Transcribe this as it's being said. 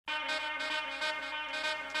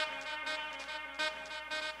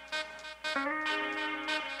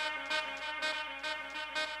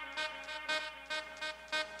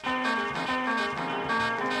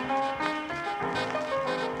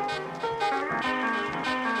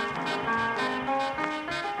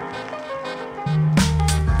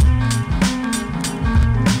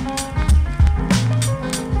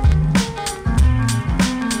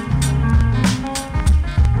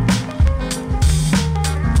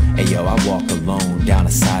Ayo, I walk alone down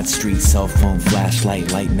a side street, cell phone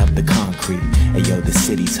flashlight lighting up the concrete. Ayo, the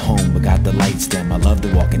city's home but got the lights dim. I love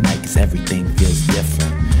to walk at night cause everything feels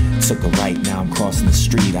different. Took a right, now I'm crossing the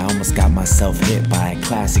street. I almost got myself hit by a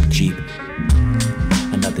classic Jeep.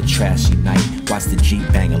 Another trashy night, watch the Jeep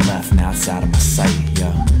bang a left, now it's out of my sight.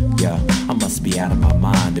 Yeah, I must be out of my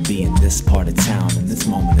mind to be in this part of town in this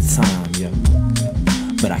moment of time, yeah.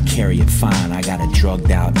 But I carry it fine, I got a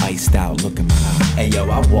drugged out, iced out look in my eye. Ayo,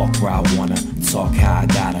 I walk where I wanna, talk how I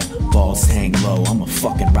gotta, balls hang low, I'm a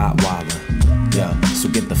fucking Rottweiler. Yeah, so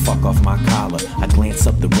get the fuck off my collar. I glance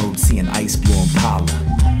up the road, see an ice blue Impala.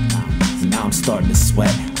 And now I'm starting to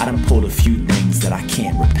sweat, I done pulled a few things that I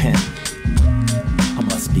can't repent. I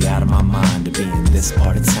must be out of my mind to be in this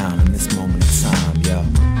part of town in this moment of time, yo.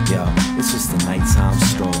 It's just a nighttime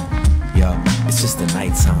stroll, yo. It's just a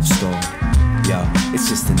nighttime stroll, yo. It's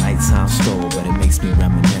just a nighttime stroll, but it makes me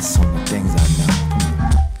reminisce on the things I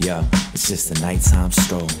know. Yo, it's just a nighttime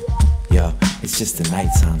stroll, yo. It's just a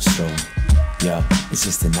nighttime stroll, yo. It's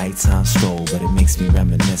just a nighttime stroll, but it makes me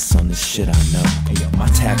reminisce on the shit I know. Hey, yo, my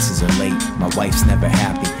taxes are late, my wife's never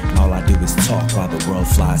happy, and all I do is talk while the world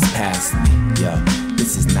flies past me. Yo,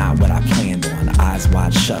 this is not what I planned on, eyes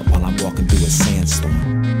wide shut while I'm walking through a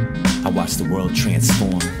sandstorm. I watch the world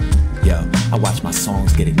transform, yo. I watch my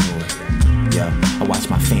songs get ignored, yo. I watch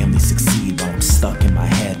my family succeed while I'm stuck in my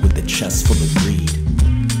head with a chest full of greed.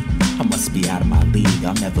 I must be out of my league,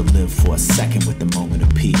 I'll never live for a second with the moment of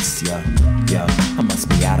peace, yo. I must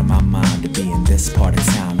be out of my mind to be in this part of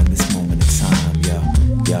town in this moment of time,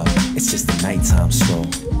 yo. It's just a nighttime stroll,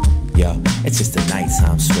 yo. It's just a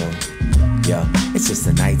nighttime stroll, yo. It's just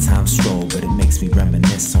a nighttime stroll, but it makes me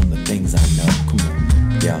reminisce on the things I know. Come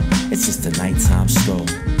on, yo. It's just a nighttime stroll,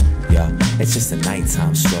 yo. It's just a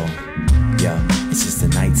nighttime stroll, yo. It's just a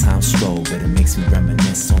nighttime stroll, but it makes me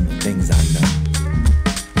reminisce on the things I know.